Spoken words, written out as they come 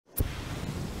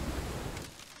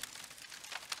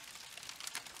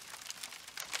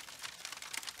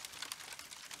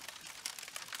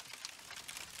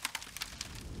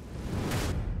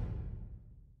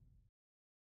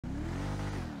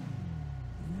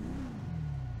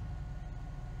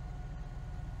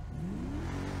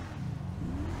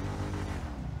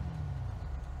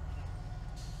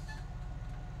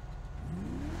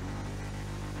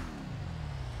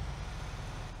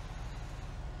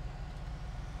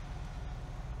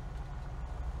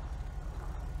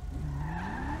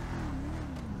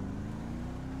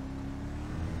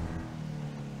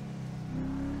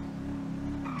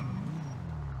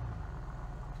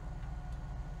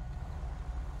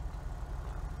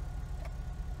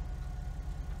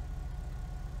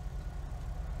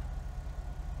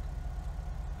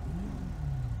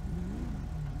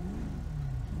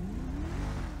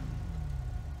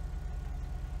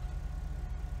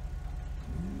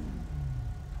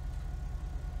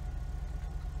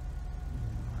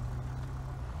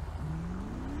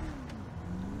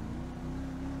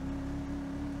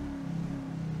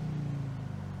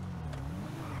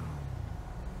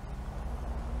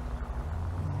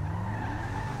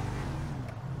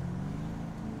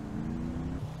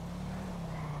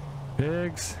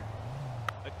pigs.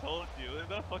 I told you, isn't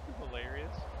that fucking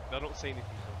hilarious? No, don't say anything.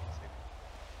 Don't say anything.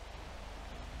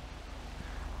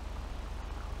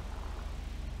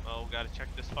 Oh, gotta check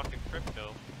this fucking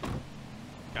crypto.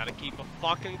 Gotta keep a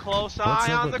fucking close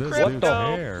eye on the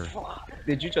crypto.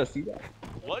 Did you just see that?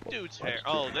 What dude's hair?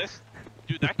 Oh, this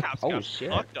dude. That cop's got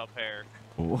fucked up hair.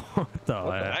 What the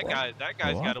hell? That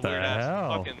guy's got a weird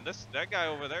ass fucking. That guy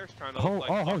over there is trying to look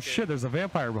like. Oh shit! There's a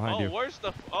vampire behind you. Oh, where's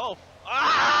the? Oh.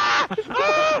 Ah!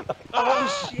 Ah!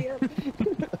 Oh shit!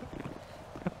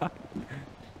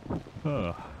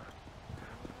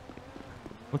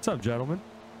 What's up, gentlemen?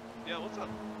 Yeah, what's up?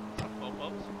 What's up,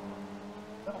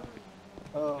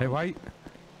 Popos? Hey, why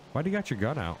do you got your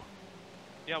gun out?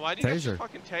 Yeah, why do you got your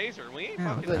fucking taser? We ain't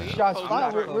fucking. The shots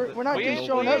fired. We're not just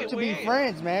showing up to be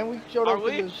friends, man. We showed up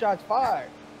to the shots fired.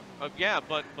 Yeah,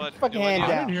 but fucking hand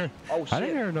down. I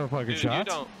didn't hear no fucking shots. You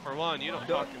don't. For one, you don't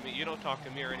talk to me. You don't talk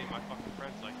to me or any of my fucking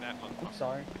friends like that, motherfucker. I'm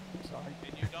sorry.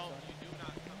 And you don't. You do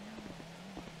not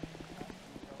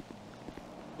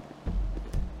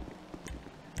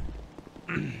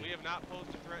come here. We have not posed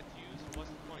a threat to you, so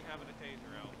what's the point having a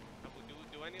taser out?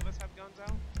 Do any of us have guns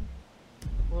out?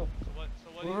 Well,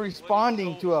 we're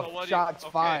responding to a shots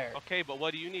fired. Okay, but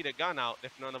what do you need a gun out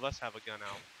if none of us have a gun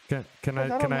out? Can I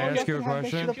ask you a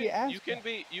question? You can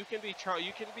be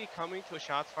coming to a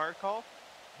shots fired call,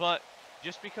 but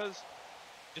just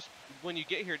when you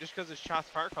get here, just because it's shots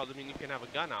fired call, doesn't mean you can have a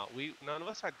gun out. None of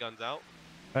us had guns out.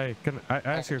 Hey, can I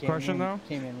ask you a question though?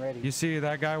 Came in ready. You see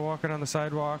that guy walking on the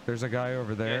sidewalk? There's a guy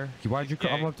over there. Why'd you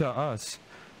come up to us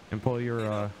and pull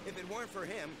your If it weren't for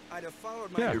him, I'd have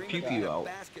followed my dream of being a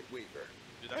basket weaver.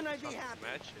 And I'd be happy.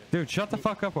 Dude, shut the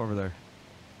fuck up over there.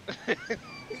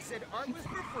 He said art was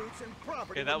for fruits and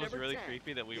property. Okay, that was really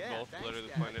creepy that we both literally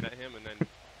pointed at him and then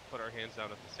put our hands down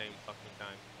at the same fucking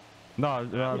time. No,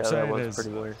 what I'm saying is,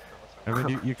 I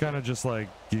mean, you kind of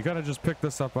just pick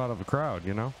this up out of a crowd,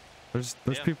 you know? There's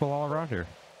people all around here.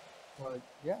 Well,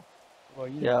 yeah. Well,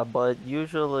 yeah, but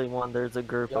usually when there's a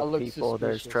group of people,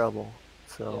 there's trouble.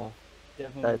 So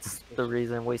that's the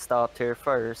reason we stopped here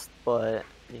first. But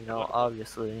you know,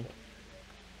 obviously,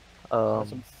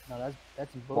 that's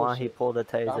why he pulled a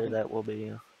taser, that will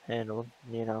be handled.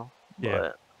 You know.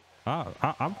 Yeah. But,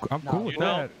 I'm cool with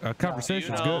that.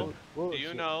 Conversation's good. Do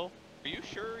you know? Are you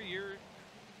sure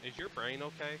is your brain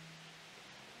okay?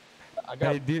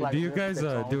 Hey, do you guys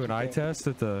do an eye test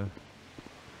at the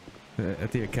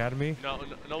academy? No.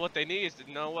 What they need is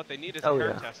a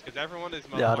hair test because everyone is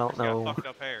I don't know. got fucked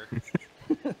up hair.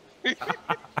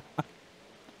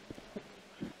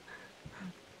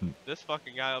 This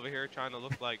fucking guy over here trying to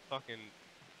look like fucking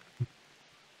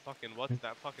what's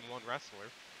that fucking one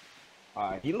wrestler?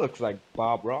 He looks like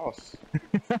Bob Ross.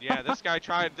 Yeah, this guy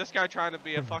trying to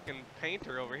be a fucking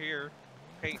painter over here.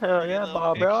 Hell yeah,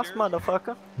 Bob Ross,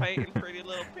 motherfucker. Painting pretty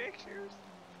little pictures.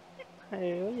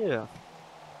 Hell yeah.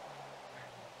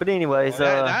 But anyways,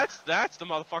 that's the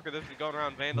motherfucker that's been going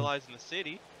around vandalizing the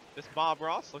city. This Bob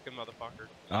Ross looking motherfucker.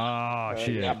 Oh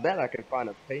shit. I bet I can find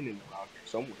a painting around here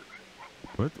somewhere.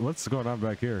 What's going on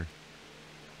back here?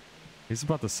 He's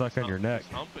about to suck on your neck.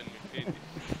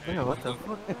 Yeah, what the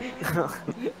fuck?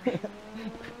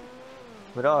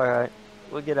 But alright,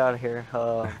 we'll get out of here.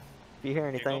 If you hear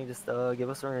anything, just give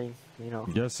us a ring, you know.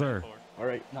 Yes, sir.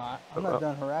 Alright. No, I'm not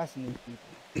done harassing these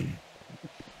people.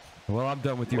 Well, I'm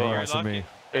done with you harassing me.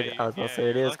 I was gonna say,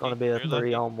 it is gonna be a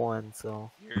 3-on-1,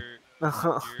 so.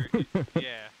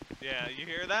 Yeah, you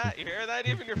hear that? You hear that?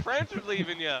 Even your friends are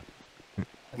leaving you.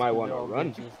 Might want to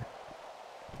run.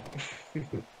 This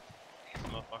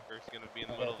motherfucker's gonna be in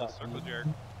the middle of the circle jerk.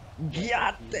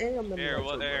 God damn. Here,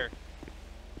 what there?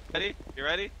 Ready? You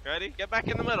ready? Ready? Get back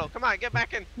in the middle. Come on, get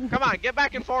back in. Come on, get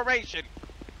back in formation.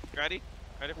 Ready?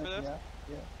 Ready for this?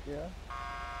 Yeah.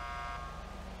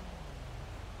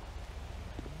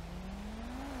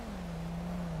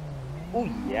 Oh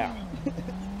yeah.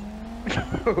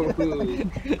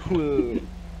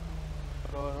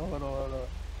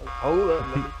 Hold up,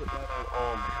 let me put that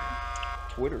on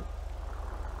Twitter.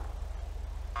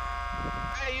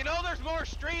 Hey, you know there's more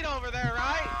street over there,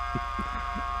 right?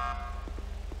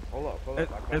 Hold up.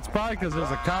 It's probably because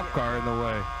there's a cop car in the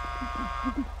way.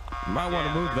 You might want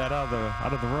to move that out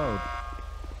of the road.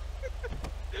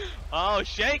 Oh,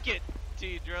 shake it,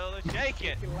 T-Driller, shake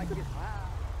it.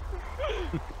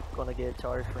 Gonna get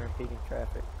charged for impeding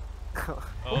traffic.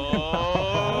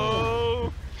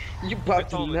 Oh! You about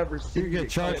to never see. You get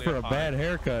charged for a bad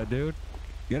haircut, dude.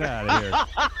 Get out of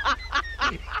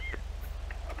here.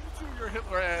 Your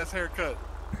Hitler-ass haircut.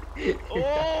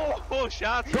 Oh!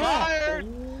 Shots fired!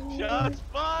 Shots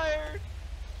fired!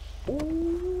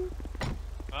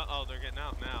 Uh-oh, they're getting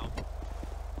out now.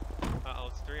 Oh,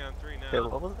 it's 3-on-3 now. Okay,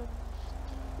 what was it?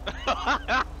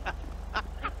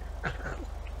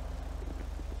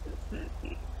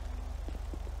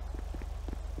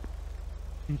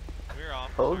 We're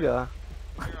off. Oh god.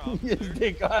 We're off. Yes,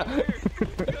 dick.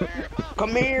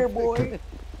 Come here, boy.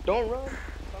 Don't run.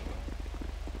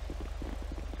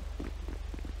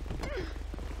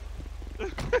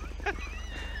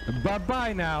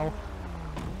 Bye-bye now.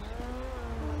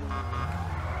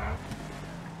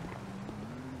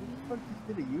 What the fuck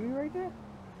did a Yui right there?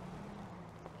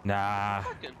 Nah.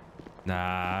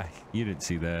 Nah, you didn't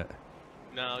see that.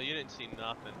 No, you didn't see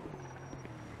nothing.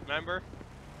 Remember?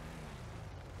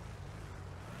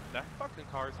 That fucking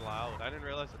car's loud. I didn't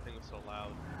realize the thing was so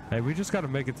loud. Hey, we just got to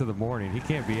make it to the morning. He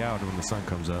can't be out when the sun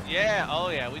comes up. Yeah, oh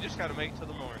yeah, we just gotta make it to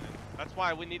the morning. That's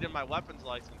why we needed my weapons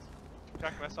license.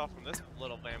 Check myself from this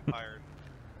little vampire.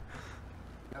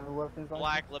 Have a weapons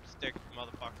Black lipstick,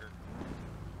 motherfucker.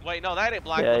 Wait, no, that ain't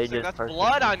black Yeah, lipstick. That's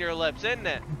blood on your lips, isn't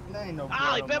it? That ain't no blood.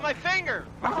 Ah, he bit my finger!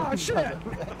 Oh, shit!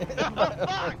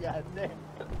 God damn.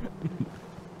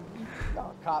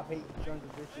 Y'all cop hating sons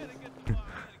of bitches.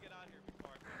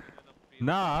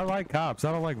 Nah, I like cops.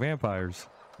 I don't like vampires.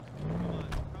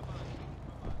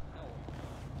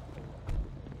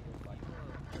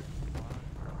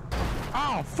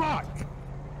 Oh, fuck!